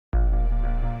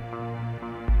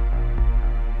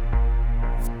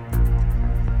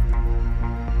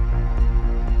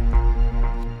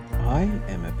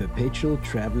perpetual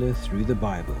traveler through the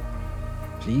Bible.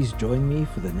 Please join me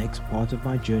for the next part of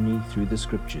my journey through the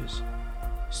Scriptures.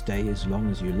 Stay as long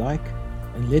as you like,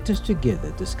 and let us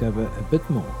together discover a bit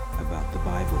more about the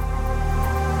Bible.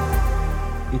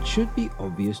 It should be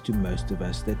obvious to most of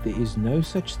us that there is no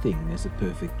such thing as a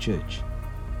perfect church,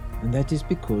 and that is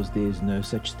because there is no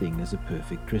such thing as a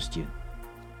perfect Christian.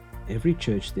 Every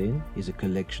church, then, is a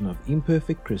collection of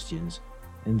imperfect Christians,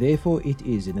 and therefore it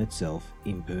is in itself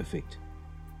imperfect.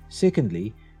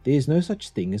 Secondly, there is no such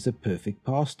thing as a perfect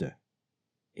pastor.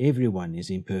 Everyone is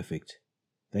imperfect.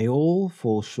 They all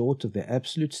fall short of the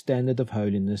absolute standard of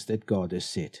holiness that God has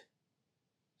set.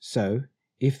 So,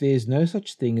 if there is no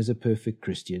such thing as a perfect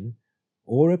Christian,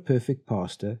 or a perfect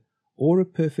pastor, or a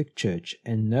perfect church,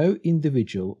 and no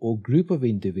individual or group of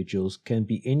individuals can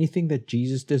be anything that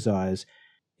Jesus desires,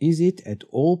 is it at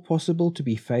all possible to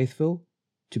be faithful,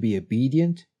 to be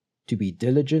obedient, to be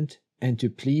diligent, and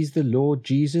to please the Lord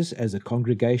Jesus as a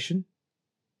congregation?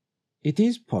 It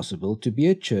is possible to be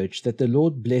a church that the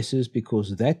Lord blesses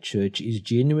because that church is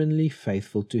genuinely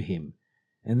faithful to Him,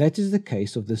 and that is the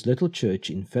case of this little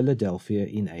church in Philadelphia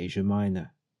in Asia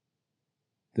Minor.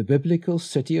 The biblical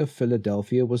city of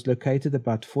Philadelphia was located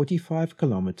about 45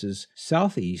 kilometers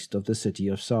southeast of the city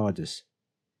of Sardis.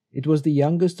 It was the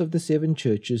youngest of the 7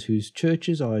 churches whose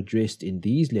churches are addressed in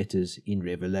these letters in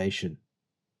Revelation.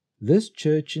 This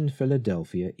church in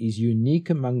Philadelphia is unique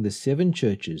among the 7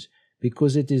 churches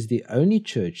because it is the only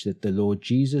church that the Lord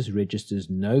Jesus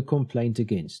registers no complaint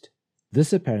against.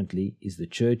 This apparently is the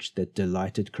church that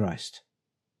delighted Christ.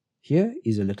 Here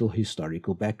is a little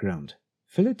historical background.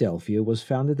 Philadelphia was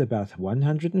founded about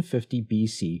 150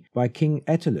 BC by King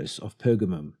Attalus of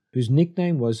Pergamum, whose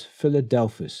nickname was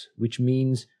Philadelphus, which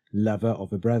means lover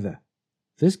of a brother.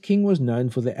 This king was known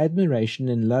for the admiration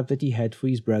and love that he had for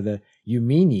his brother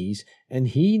Eumenes, and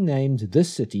he named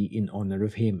this city in honor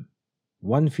of him.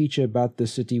 One feature about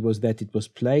this city was that it was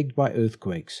plagued by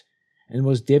earthquakes, and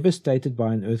was devastated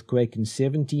by an earthquake in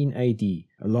 17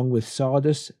 AD, along with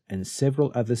Sardis and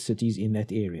several other cities in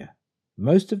that area.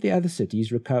 Most of the other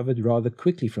cities recovered rather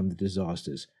quickly from the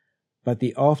disasters, but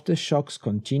the aftershocks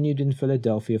continued in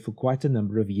Philadelphia for quite a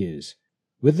number of years,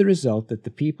 with the result that the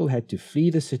people had to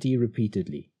flee the city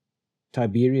repeatedly.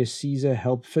 Tiberius Caesar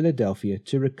helped Philadelphia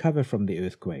to recover from the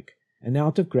earthquake, and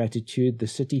out of gratitude the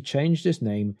city changed its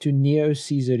name to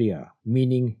Neo-Caesarea,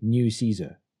 meaning New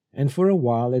Caesar, and for a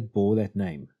while it bore that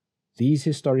name. These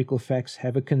historical facts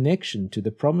have a connection to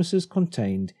the promises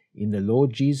contained in the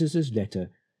Lord Jesus' letter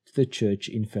to the church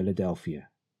in Philadelphia.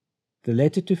 The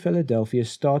letter to Philadelphia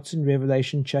starts in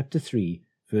Revelation chapter 3,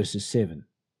 verses 7.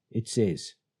 It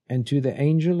says, "And to the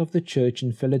angel of the church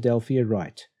in Philadelphia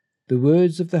write, the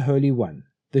words of the Holy One,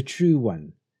 the true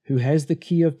One, who has the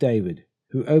key of David,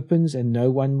 who opens and no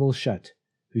one will shut,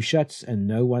 who shuts and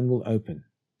no one will open."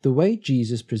 The way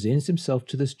Jesus presents himself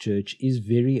to this church is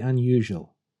very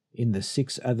unusual. In the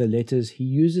 6 other letters, he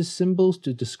uses symbols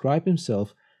to describe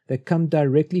himself that come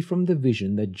directly from the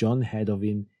vision that John had of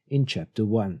him in chapter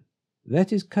 1.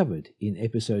 That is covered in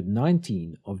episode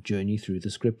 19 of Journey Through the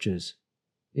Scriptures.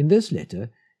 In this letter,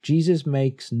 Jesus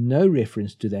makes no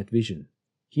reference to that vision.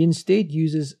 He instead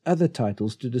uses other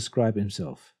titles to describe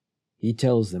himself. He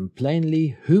tells them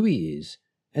plainly who he is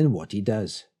and what he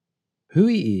does. Who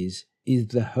he is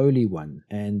the Holy One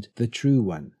and the True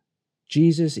One.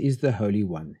 Jesus is the Holy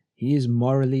One. He is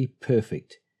morally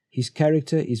perfect. His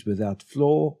character is without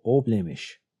flaw or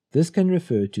blemish. This can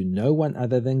refer to no one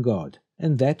other than God,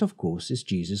 and that, of course, is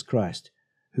Jesus Christ,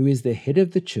 who is the head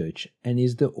of the church and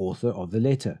is the author of the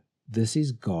letter. This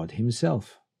is God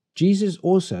himself. Jesus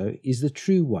also is the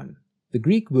True One. The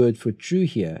Greek word for true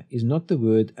here is not the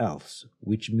word alths,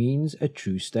 which means a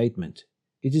true statement.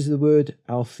 It is the word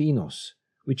althenos,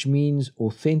 which means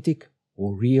authentic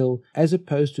or real, as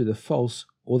opposed to the false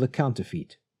or the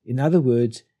counterfeit. In other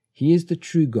words, he is the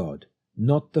true God,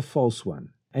 not the false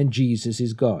one, and Jesus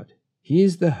is God. He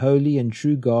is the holy and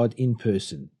true God in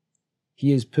person.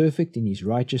 He is perfect in his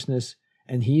righteousness,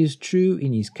 and he is true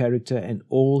in his character and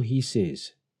all he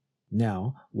says.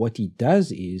 Now, what he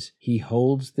does is, he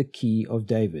holds the key of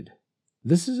David.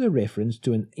 This is a reference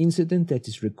to an incident that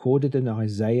is recorded in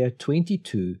Isaiah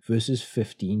 22, verses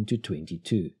 15 to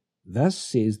 22. Thus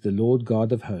says the Lord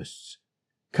God of hosts,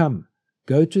 "Come,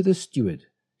 go to the steward,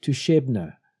 to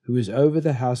Shebna, who is over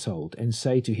the household, and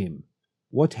say to him,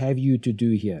 What have you to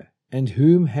do here? And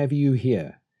whom have you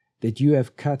here, that you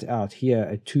have cut out here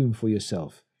a tomb for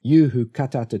yourself? You who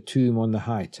cut out a tomb on the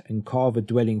height, and carve a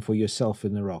dwelling for yourself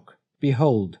in the rock.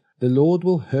 Behold, the Lord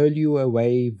will hurl you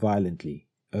away violently,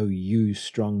 O you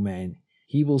strong man.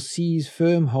 He will seize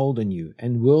firm hold on you,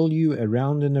 and whirl you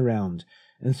around and around,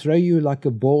 and throw you like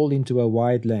a ball into a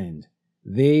wide land.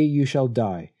 There you shall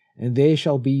die, and there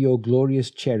shall be your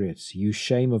glorious chariots, you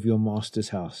shame of your master's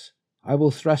house. I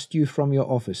will thrust you from your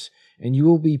office, and you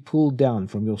will be pulled down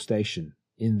from your station.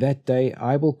 In that day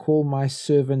I will call my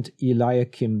servant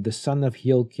Eliakim the son of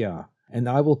Hilkiah, and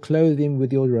I will clothe him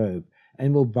with your robe,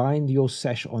 and will bind your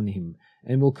sash on him,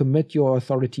 and will commit your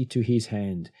authority to his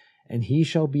hand. And he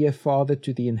shall be a father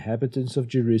to the inhabitants of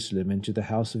Jerusalem and to the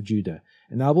house of Judah.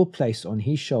 And I will place on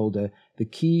his shoulder the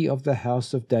key of the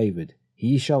house of David.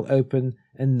 He shall open,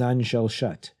 and none shall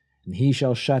shut, and he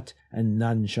shall shut, and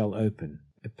none shall open.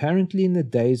 Apparently in the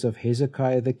days of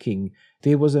Hezekiah the king,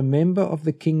 there was a member of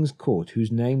the king's court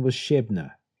whose name was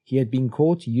Shebna. He had been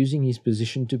caught using his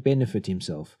position to benefit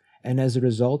himself, and as a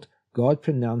result, God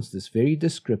pronounced this very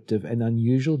descriptive and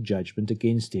unusual judgment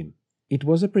against him. It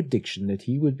was a prediction that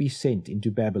he would be sent into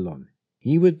Babylon.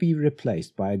 He would be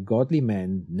replaced by a godly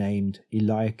man named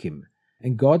Eliakim,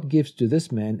 and God gives to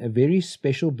this man a very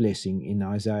special blessing in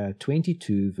Isaiah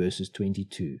 22 verses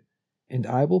 22. And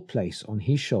I will place on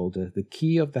his shoulder the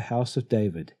key of the house of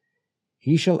David.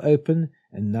 He shall open,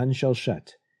 and none shall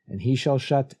shut, and he shall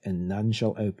shut, and none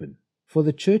shall open. For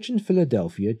the church in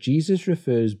Philadelphia, Jesus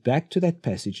refers back to that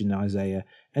passage in Isaiah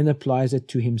and applies it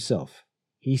to himself.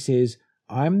 He says,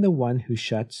 I am the one who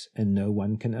shuts, and no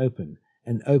one can open,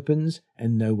 and opens,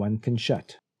 and no one can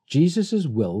shut. Jesus'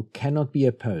 will cannot be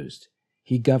opposed.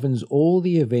 He governs all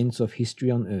the events of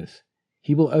history on earth.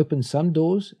 He will open some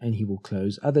doors, and he will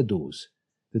close other doors.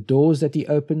 The doors that he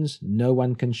opens, no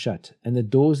one can shut, and the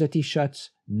doors that he shuts,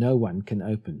 no one can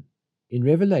open. In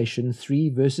Revelation 3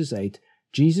 verses 8,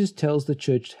 Jesus tells the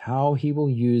church how he will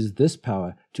use this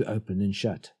power to open and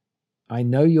shut. I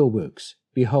know your works.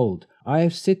 Behold, I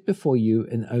have set before you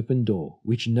an open door,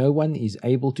 which no one is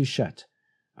able to shut.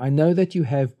 I know that you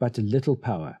have but a little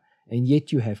power, and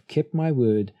yet you have kept my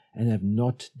word, and have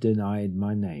not denied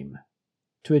my name.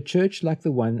 To a church like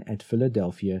the one at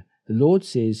Philadelphia, the Lord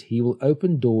says he will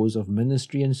open doors of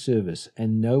ministry and service,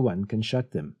 and no one can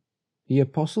shut them. The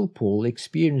Apostle Paul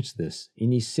experienced this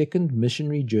in his second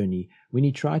missionary journey when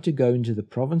he tried to go into the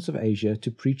province of Asia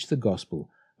to preach the gospel,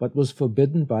 but was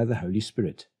forbidden by the Holy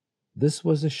Spirit. This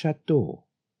was a shut door.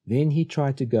 Then he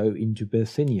tried to go into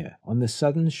Bithynia on the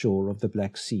southern shore of the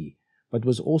Black Sea, but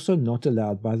was also not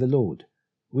allowed by the Lord,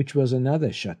 which was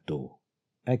another shut door.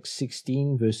 Acts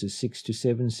 16 verses 6 to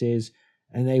 7 says,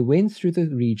 And they went through the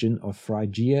region of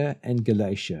Phrygia and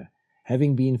Galatia,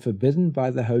 having been forbidden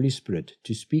by the Holy Spirit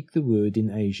to speak the word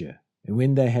in Asia. And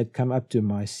when they had come up to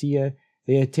Mysia,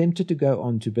 they attempted to go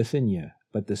on to Bithynia,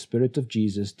 but the Spirit of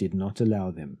Jesus did not allow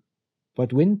them.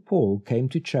 But when Paul came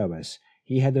to Troas,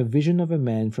 he had a vision of a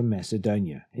man from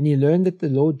Macedonia, and he learned that the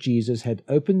Lord Jesus had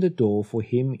opened a door for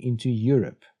him into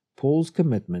Europe. Paul's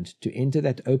commitment to enter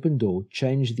that open door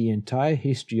changed the entire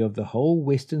history of the whole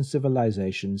Western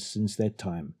civilization since that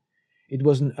time. It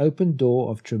was an open door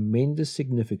of tremendous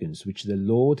significance which the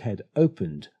Lord had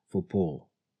opened for Paul.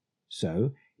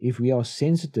 So, if we are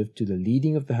sensitive to the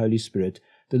leading of the Holy Spirit,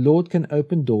 the Lord can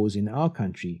open doors in our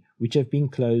country which have been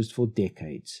closed for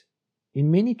decades. In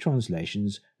many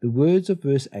translations, the words of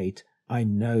verse 8, I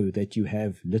know that you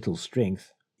have little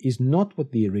strength, is not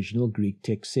what the original Greek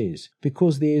text says,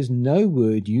 because there is no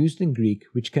word used in Greek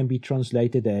which can be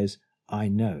translated as I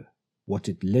know. What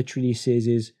it literally says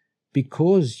is,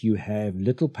 because you have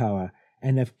little power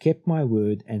and have kept my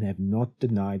word and have not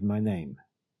denied my name.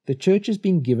 The church has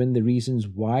been given the reasons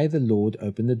why the Lord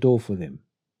opened the door for them.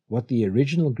 What the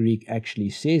original Greek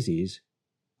actually says is,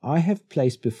 I have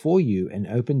placed before you an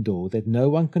open door that no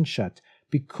one can shut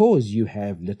because you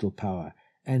have little power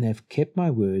and have kept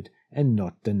my word and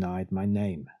not denied my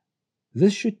name.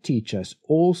 This should teach us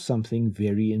all something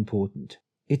very important.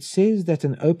 It says that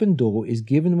an open door is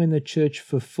given when the church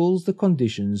fulfills the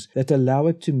conditions that allow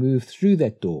it to move through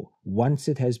that door once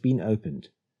it has been opened.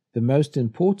 The most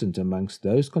important amongst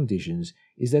those conditions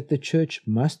is that the church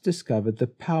must discover the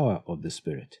power of the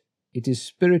Spirit. It is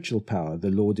spiritual power the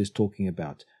Lord is talking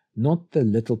about, not the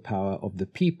little power of the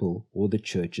people or the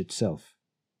church itself.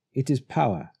 It is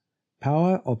power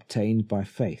obtained by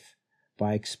faith,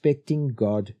 by expecting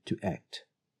God to act.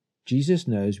 Jesus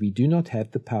knows we do not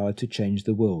have the power to change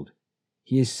the world.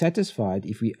 He is satisfied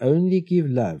if we only give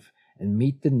love and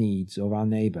meet the needs of our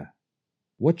neighbor.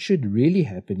 What should really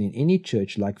happen in any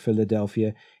church like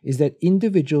Philadelphia is that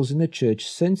individuals in the church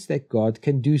sense that God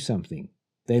can do something.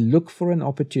 They look for an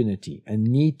opportunity, a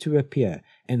need to appear,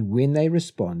 and when they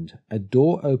respond, a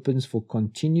door opens for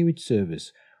continued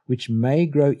service, which may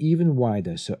grow even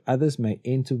wider so others may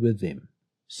enter with them.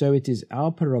 So it is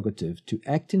our prerogative to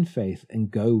act in faith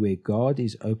and go where God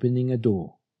is opening a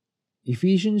door.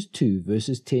 Ephesians 2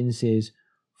 verses 10 says,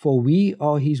 For we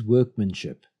are his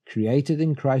workmanship, created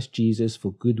in Christ Jesus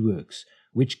for good works,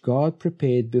 which God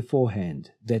prepared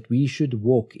beforehand, that we should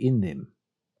walk in them.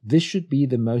 This should be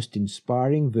the most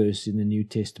inspiring verse in the New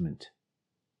Testament.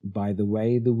 By the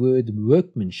way, the word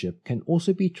workmanship can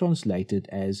also be translated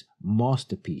as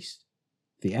masterpiece.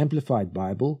 The Amplified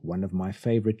Bible, one of my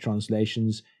favorite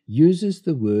translations, uses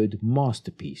the word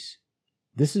masterpiece.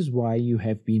 This is why you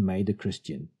have been made a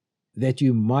Christian, that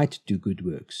you might do good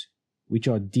works, which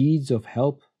are deeds of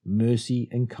help, mercy,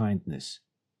 and kindness.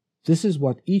 This is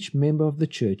what each member of the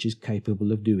church is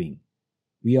capable of doing.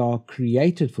 We are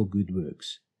created for good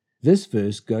works. This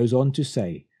verse goes on to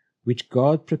say, which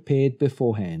God prepared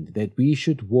beforehand that we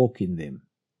should walk in them.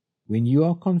 When you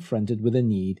are confronted with a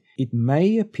need, it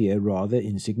may appear rather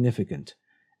insignificant,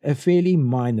 a fairly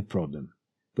minor problem.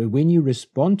 But when you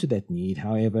respond to that need,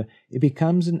 however, it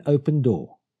becomes an open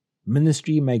door.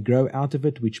 Ministry may grow out of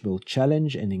it, which will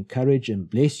challenge and encourage and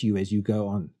bless you as you go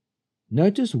on.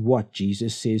 Notice what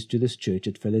Jesus says to this church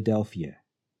at Philadelphia.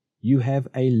 You have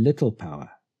a little power.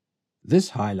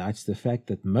 This highlights the fact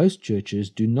that most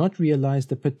churches do not realize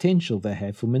the potential they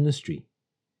have for ministry.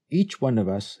 Each one of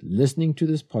us listening to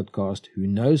this podcast who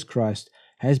knows Christ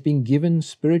has been given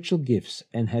spiritual gifts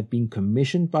and have been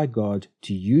commissioned by God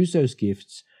to use those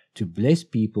gifts to bless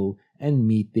people and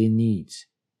meet their needs.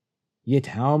 Yet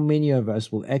how many of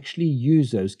us will actually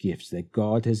use those gifts that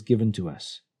God has given to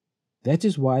us? That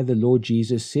is why the Lord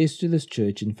Jesus says to this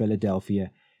church in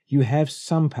Philadelphia, you have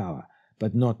some power,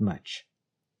 but not much.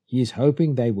 He is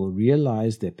hoping they will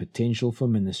realize their potential for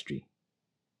ministry.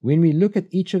 When we look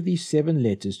at each of these 7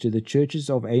 letters to the churches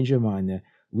of Asia Minor,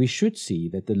 we should see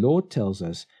that the Lord tells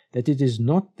us that it is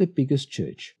not the biggest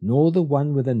church, nor the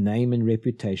one with a name and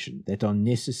reputation that are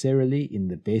necessarily in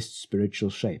the best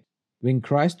spiritual shape. When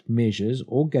Christ measures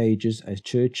or gauges a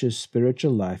church's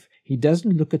spiritual life, he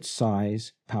doesn't look at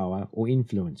size, power, or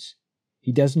influence.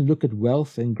 He doesn't look at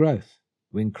wealth and growth.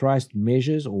 When Christ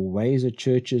measures or weighs a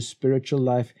church's spiritual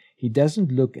life, he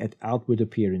doesn't look at outward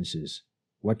appearances.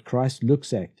 What Christ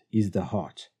looks at is the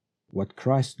heart. What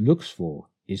Christ looks for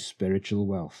is spiritual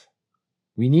wealth.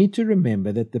 We need to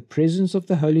remember that the presence of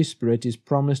the Holy Spirit is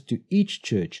promised to each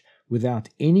church without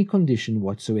any condition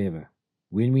whatsoever.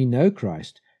 When we know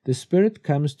Christ, the Spirit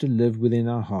comes to live within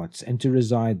our hearts and to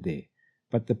reside there.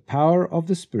 But the power of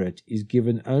the Spirit is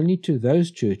given only to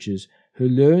those churches who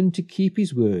learn to keep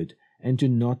His word and to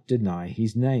not deny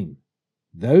His name.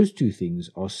 Those 2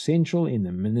 things are central in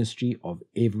the ministry of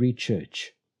every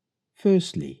church.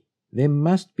 Firstly, there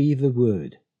must be the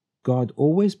Word. God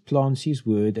always plants His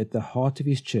Word at the heart of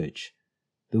His church.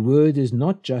 The Word is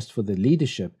not just for the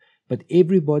leadership, but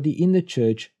everybody in the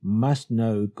church must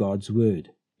know God's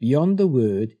Word. Beyond the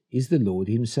Word is the Lord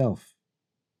Himself.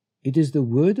 It is the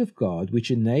Word of God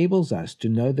which enables us to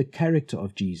know the character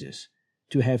of Jesus,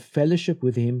 to have fellowship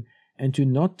with Him, and to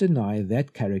not deny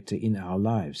that character in our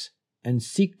lives, and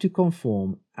seek to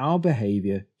conform our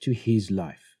behavior to His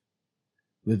life.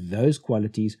 With those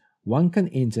qualities, one can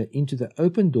enter into the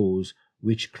open doors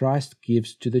which Christ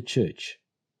gives to the church.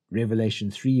 Revelation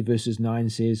 3 verses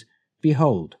 9 says,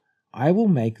 Behold, I will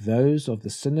make those of the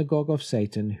synagogue of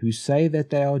Satan who say that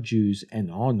they are Jews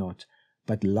and are not,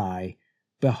 but lie.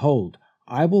 Behold,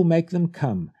 I will make them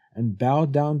come and bow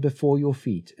down before your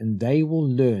feet, and they will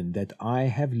learn that I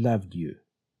have loved you.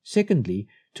 Secondly,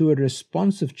 to a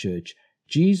responsive church,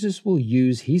 Jesus will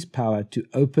use His power to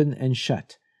open and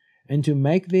shut, and to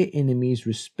make their enemies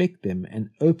respect them and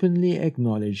openly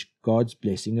acknowledge God's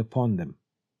blessing upon them.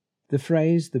 The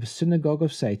phrase, the synagogue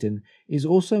of Satan, is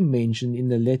also mentioned in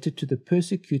the letter to the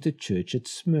persecuted church at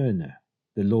Smyrna.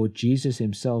 The Lord Jesus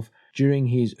Himself, during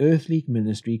His earthly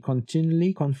ministry,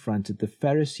 continually confronted the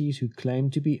Pharisees who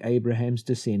claimed to be Abraham's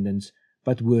descendants,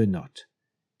 but were not.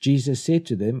 Jesus said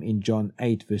to them in John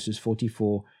 8 verses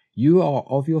 44, You are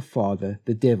of your father,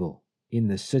 the devil. In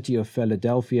the city of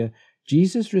Philadelphia,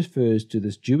 Jesus refers to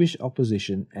this Jewish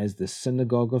opposition as the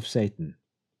synagogue of Satan.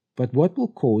 But what will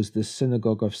cause this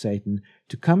synagogue of Satan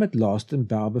to come at last and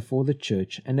bow before the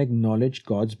church and acknowledge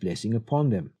God's blessing upon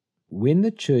them? When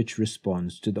the church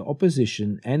responds to the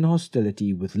opposition and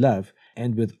hostility with love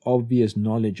and with obvious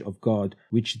knowledge of God,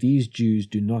 which these Jews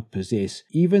do not possess,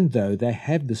 even though they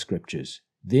have the Scriptures,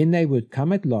 then they would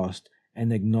come at last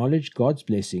and acknowledge God's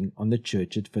blessing on the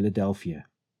church at Philadelphia.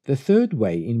 The third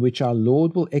way in which our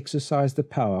Lord will exercise the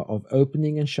power of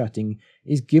opening and shutting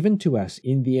is given to us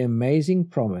in the amazing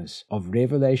promise of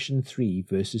Revelation 3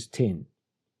 verses 10.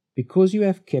 Because you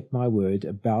have kept my word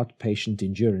about patient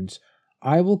endurance,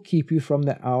 I will keep you from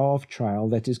the hour of trial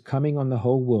that is coming on the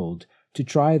whole world to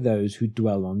try those who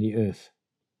dwell on the earth.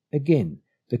 Again,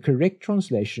 the correct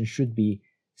translation should be,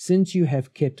 since you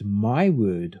have kept my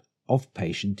word of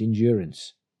patient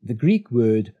endurance. The Greek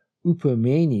word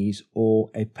upomenes,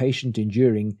 or a patient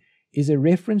enduring, is a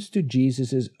reference to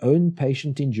Jesus' own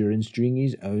patient endurance during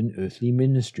his own earthly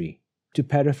ministry. To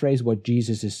paraphrase what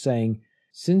Jesus is saying,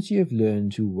 since you have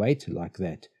learned to wait like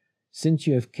that, since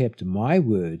you have kept my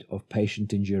word of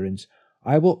patient endurance,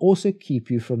 I will also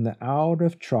keep you from the hour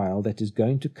of trial that is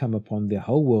going to come upon the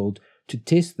whole world to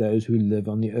test those who live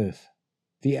on the earth.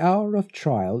 The hour of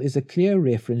trial is a clear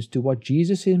reference to what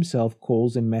Jesus himself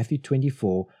calls in Matthew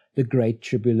 24 the Great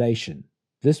Tribulation.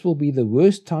 This will be the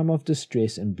worst time of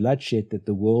distress and bloodshed that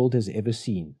the world has ever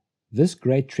seen. This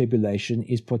Great Tribulation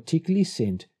is particularly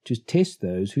sent to test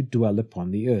those who dwell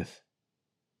upon the earth.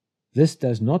 This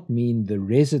does not mean the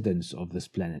residents of this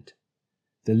planet.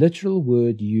 The literal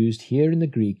word used here in the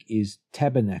Greek is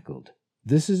tabernacled.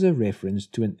 This is a reference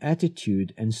to an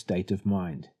attitude and state of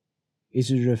mind. It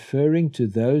is referring to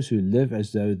those who live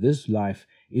as though this life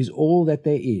is all that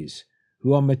there is,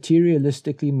 who are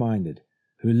materialistically minded,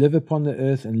 who live upon the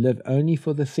earth and live only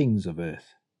for the things of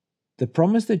earth. The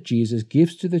promise that Jesus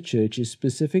gives to the church is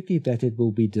specifically that it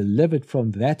will be delivered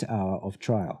from that hour of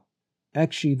trial.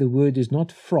 Actually, the word is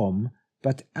not from,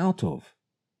 but out of.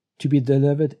 To be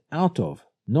delivered out of,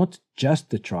 not just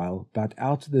the trial, but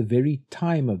out of the very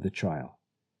time of the trial.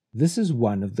 This is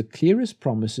one of the clearest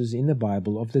promises in the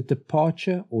Bible of the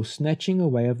departure or snatching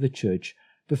away of the church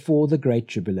before the Great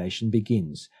Tribulation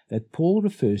begins, that Paul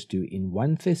refers to in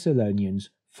 1 Thessalonians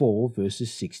 4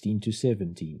 verses 16 to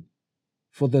 17.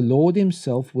 For the Lord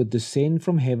himself would descend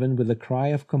from heaven with a cry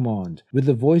of command, with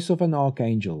the voice of an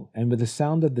archangel, and with the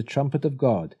sound of the trumpet of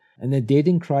God, and the dead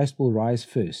in Christ will rise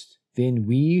first. Then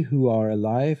we who are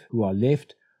alive, who are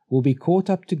left, will be caught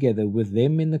up together with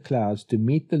them in the clouds to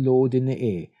meet the Lord in the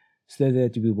air, so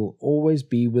that we will always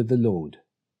be with the Lord.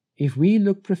 If we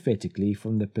look prophetically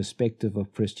from the perspective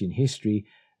of Christian history,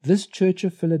 this Church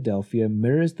of Philadelphia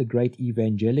mirrors the great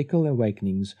evangelical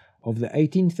awakenings of the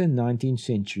 18th and 19th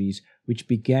centuries, which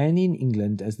began in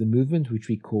England as the movement which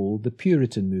we call the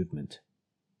Puritan movement.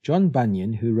 John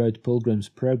Bunyan, who wrote Pilgrim's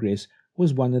Progress,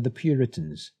 was one of the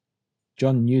Puritans.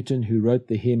 John Newton, who wrote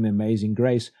the hymn Amazing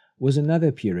Grace, was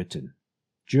another Puritan.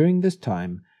 During this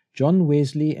time, John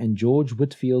Wesley and George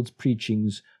Whitefield's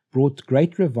preachings brought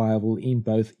great revival in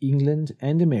both England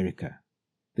and America.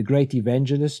 The great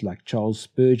evangelists like Charles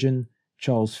Spurgeon,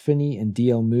 Charles Finney, and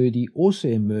D.L. Moody also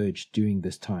emerged during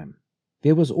this time.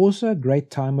 There was also a great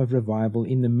time of revival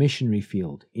in the missionary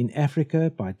field, in Africa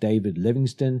by David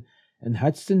Livingstone and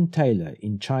Hudson Taylor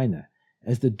in China,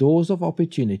 as the doors of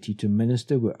opportunity to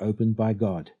minister were opened by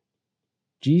God.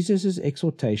 Jesus'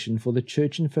 exhortation for the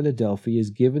church in Philadelphia is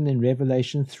given in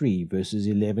Revelation 3 verses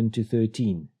 11 to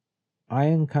 13. I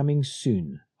am coming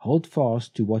soon. Hold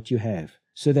fast to what you have,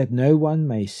 so that no one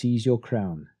may seize your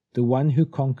crown. The one who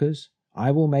conquers,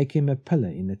 I will make him a pillar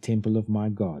in the temple of my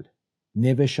God.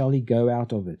 Never shall he go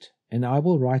out of it, and I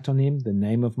will write on him the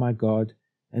name of my God,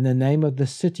 and the name of the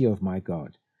city of my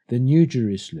God, the New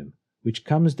Jerusalem, which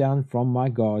comes down from my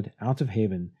God out of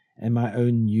heaven, and my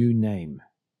own new name.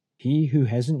 He who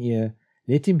has an ear,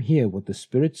 let him hear what the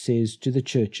Spirit says to the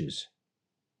churches.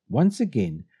 Once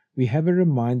again, we have a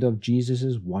reminder of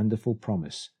Jesus' wonderful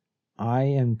promise. I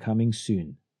am coming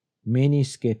soon. Many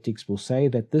skeptics will say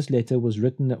that this letter was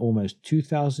written almost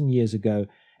 2,000 years ago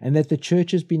and that the church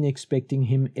has been expecting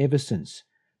him ever since,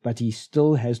 but he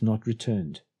still has not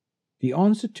returned. The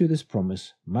answer to this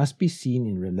promise must be seen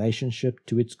in relationship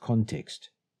to its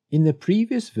context. In the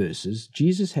previous verses,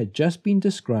 Jesus had just been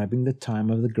describing the time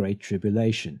of the Great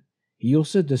Tribulation. He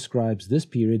also describes this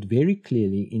period very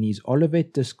clearly in his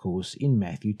Olivet Discourse in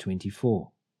Matthew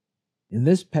 24. In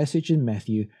this passage in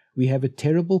Matthew, we have a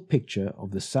terrible picture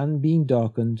of the sun being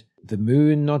darkened, the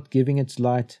moon not giving its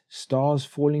light, stars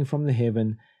falling from the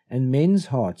heaven, and men's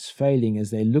hearts failing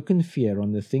as they look in fear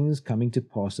on the things coming to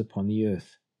pass upon the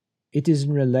earth. It is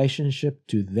in relationship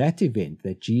to that event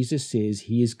that Jesus says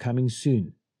he is coming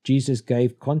soon. Jesus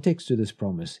gave context to this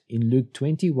promise in Luke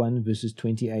 21 verses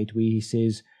 28, where he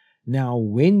says, Now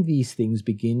when these things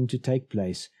begin to take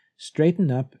place,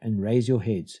 straighten up and raise your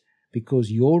heads,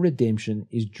 because your redemption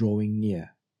is drawing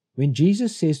near. When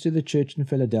Jesus says to the church in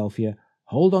Philadelphia,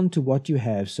 Hold on to what you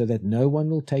have so that no one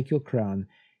will take your crown,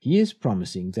 he is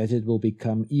promising that it will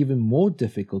become even more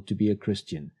difficult to be a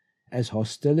Christian, as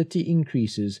hostility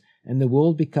increases and the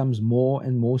world becomes more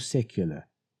and more secular.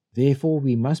 Therefore,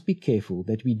 we must be careful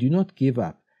that we do not give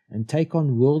up and take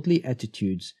on worldly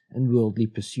attitudes and worldly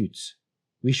pursuits.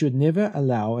 We should never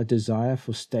allow a desire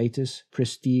for status,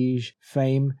 prestige,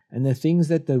 fame, and the things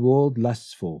that the world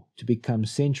lusts for to become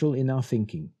central in our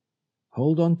thinking.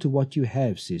 Hold on to what you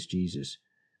have, says Jesus,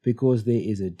 because there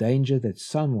is a danger that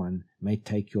someone may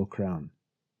take your crown.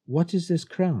 What is this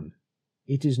crown?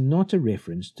 It is not a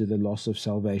reference to the loss of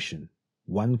salvation.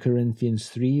 1 Corinthians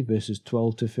 3 verses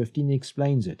 12 to 15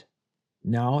 explains it.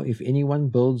 Now, if anyone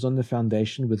builds on the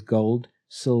foundation with gold,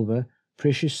 silver,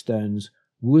 precious stones,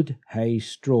 wood, hay,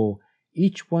 straw,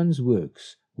 each one's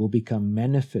works will become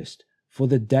manifest, for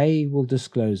the day will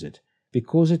disclose it,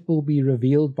 because it will be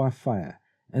revealed by fire,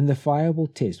 and the fire will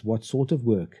test what sort of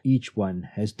work each one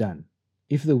has done.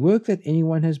 If the work that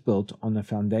anyone has built on a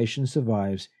foundation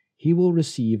survives, he will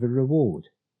receive a reward.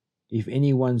 If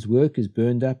anyone's work is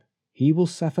burned up, he will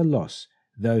suffer loss,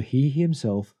 though he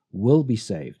himself will be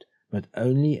saved, but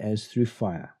only as through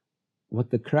fire. What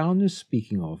the crown is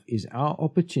speaking of is our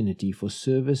opportunity for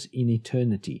service in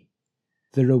eternity.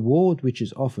 The reward which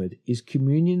is offered is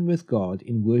communion with God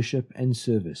in worship and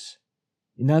service.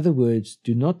 In other words,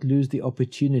 do not lose the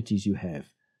opportunities you have.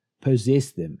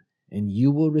 Possess them, and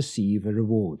you will receive a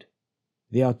reward.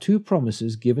 There are two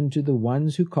promises given to the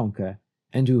ones who conquer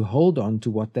and who hold on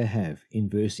to what they have in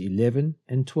verse 11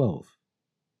 and 12.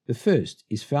 The first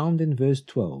is found in verse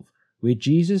 12, where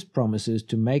Jesus promises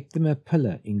to make them a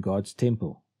pillar in God's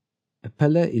temple. A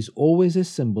pillar is always a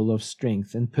symbol of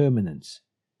strength and permanence.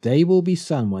 They will be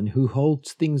someone who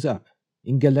holds things up.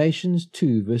 In Galatians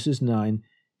 2 verses 9,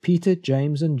 Peter,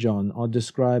 James, and John are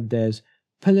described as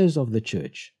pillars of the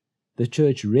church. The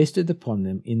church rested upon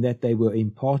them in that they were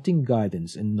imparting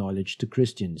guidance and knowledge to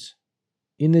Christians.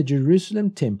 In the Jerusalem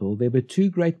temple there were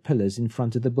two great pillars in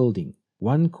front of the building,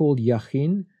 one called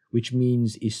Yachin, which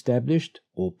means established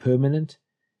or permanent,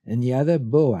 and the other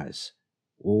Boaz,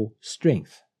 or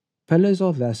strength. Pillars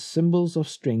are thus symbols of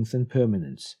strength and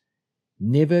permanence.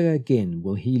 Never again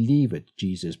will he leave it,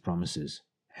 Jesus promises.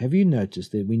 Have you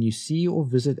noticed that when you see or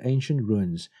visit ancient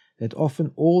ruins, that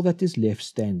often all that is left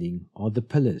standing are the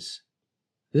pillars?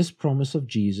 This promise of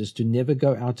Jesus to never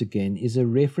go out again is a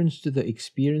reference to the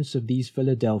experience of these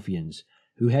Philadelphians,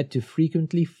 who had to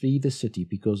frequently flee the city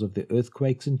because of the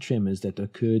earthquakes and tremors that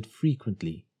occurred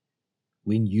frequently.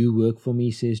 When you work for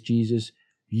me, says Jesus,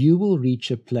 you will reach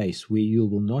a place where you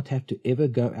will not have to ever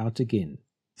go out again.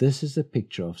 This is a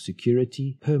picture of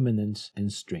security, permanence,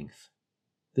 and strength.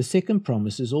 The second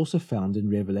promise is also found in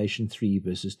Revelation 3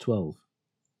 verses 12.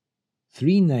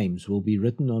 3 names will be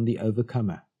written on the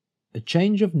overcomer. A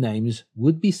change of names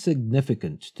would be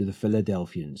significant to the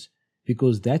Philadelphians,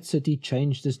 because that city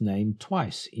changed its name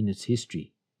twice in its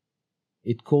history.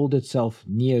 It called itself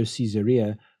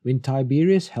Neo-Caesarea when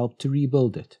Tiberius helped to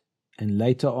rebuild it, and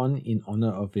later on, in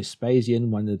honor of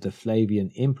Vespasian, one of the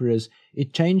Flavian emperors,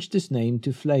 it changed its name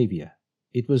to Flavia.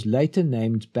 It was later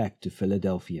named back to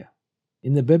Philadelphia.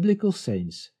 In the biblical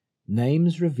sense,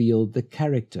 names revealed the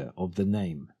character of the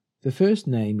name. The first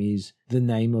name is the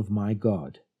name of my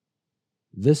God.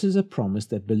 This is a promise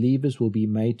that believers will be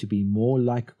made to be more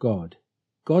like God.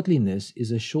 Godliness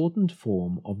is a shortened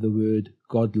form of the word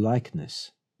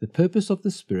godlikeness. The purpose of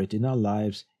the Spirit in our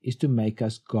lives is to make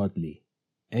us godly.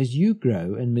 As you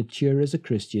grow and mature as a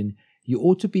Christian, you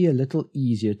ought to be a little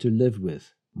easier to live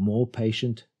with, more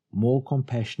patient, more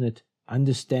compassionate,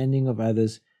 understanding of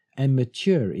others, and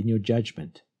mature in your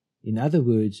judgment. In other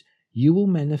words, you will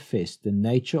manifest the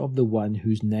nature of the one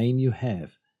whose name you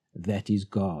have, that is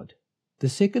God. The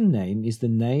second name is the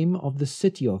name of the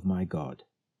city of my God.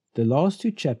 The last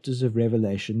 2 chapters of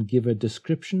Revelation give a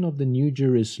description of the New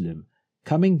Jerusalem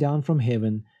coming down from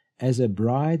heaven as a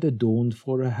bride adorned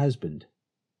for her husband,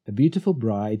 a beautiful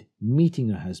bride meeting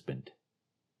her husband.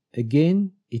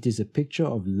 Again, it is a picture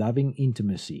of loving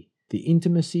intimacy, the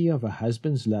intimacy of a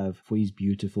husband's love for his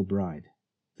beautiful bride.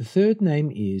 The third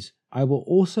name is, I will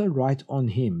also write on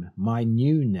him my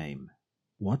new name.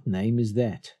 What name is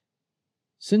that?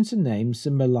 Since a name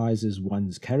symbolizes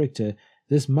one's character,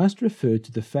 this must refer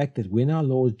to the fact that when our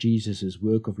Lord Jesus'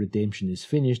 work of redemption is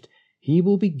finished, he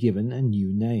will be given a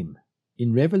new name.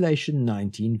 In Revelation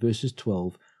 19 verses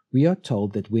 12, we are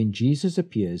told that when Jesus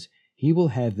appears, he will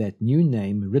have that new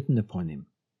name written upon him.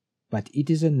 But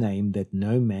it is a name that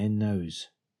no man knows.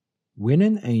 When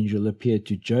an angel appeared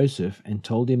to Joseph and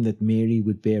told him that Mary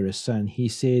would bear a son, he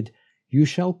said, "You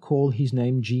shall call his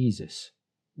name Jesus."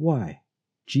 Why?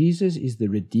 Jesus is the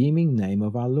redeeming name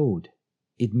of our Lord.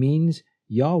 It means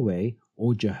Yahweh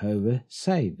or Jehovah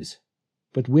saves.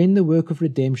 But when the work of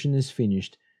redemption is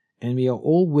finished, and we are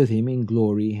all with him in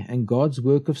glory, and God's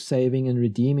work of saving and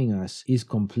redeeming us is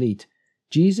complete,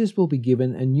 Jesus will be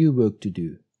given a new work to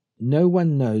do. No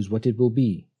one knows what it will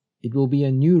be. It will be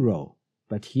a new role,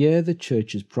 but here the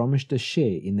church is promised a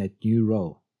share in that new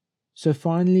role. So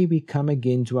finally we come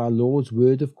again to our Lord's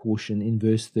word of caution in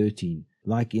verse 13,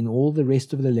 like in all the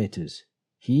rest of the letters.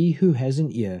 He who has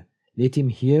an ear, Let him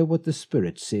hear what the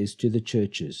Spirit says to the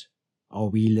churches. Are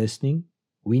we listening?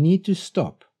 We need to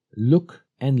stop, look,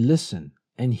 and listen,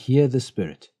 and hear the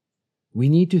Spirit. We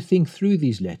need to think through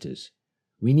these letters.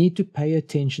 We need to pay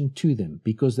attention to them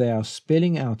because they are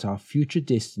spelling out our future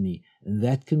destiny, and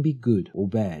that can be good or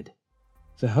bad.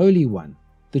 The Holy One,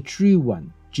 the True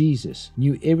One, Jesus,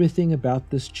 knew everything about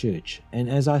this church, and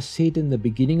as I said in the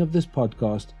beginning of this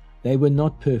podcast, they were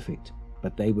not perfect,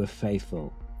 but they were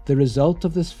faithful. The result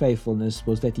of this faithfulness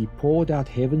was that He poured out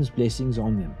heaven's blessings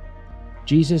on them.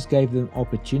 Jesus gave them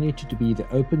opportunity to be the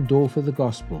open door for the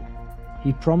gospel.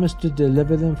 He promised to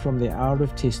deliver them from the hour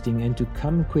of testing and to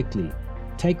come quickly,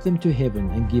 take them to heaven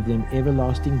and give them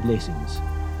everlasting blessings.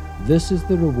 This is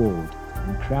the reward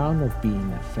and crown of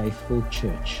being a faithful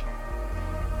church.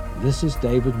 This is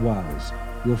David Wiles,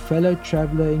 your fellow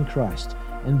traveler in Christ,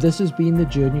 and this has been the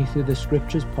Journey Through the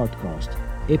Scriptures podcast,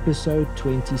 episode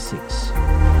 26.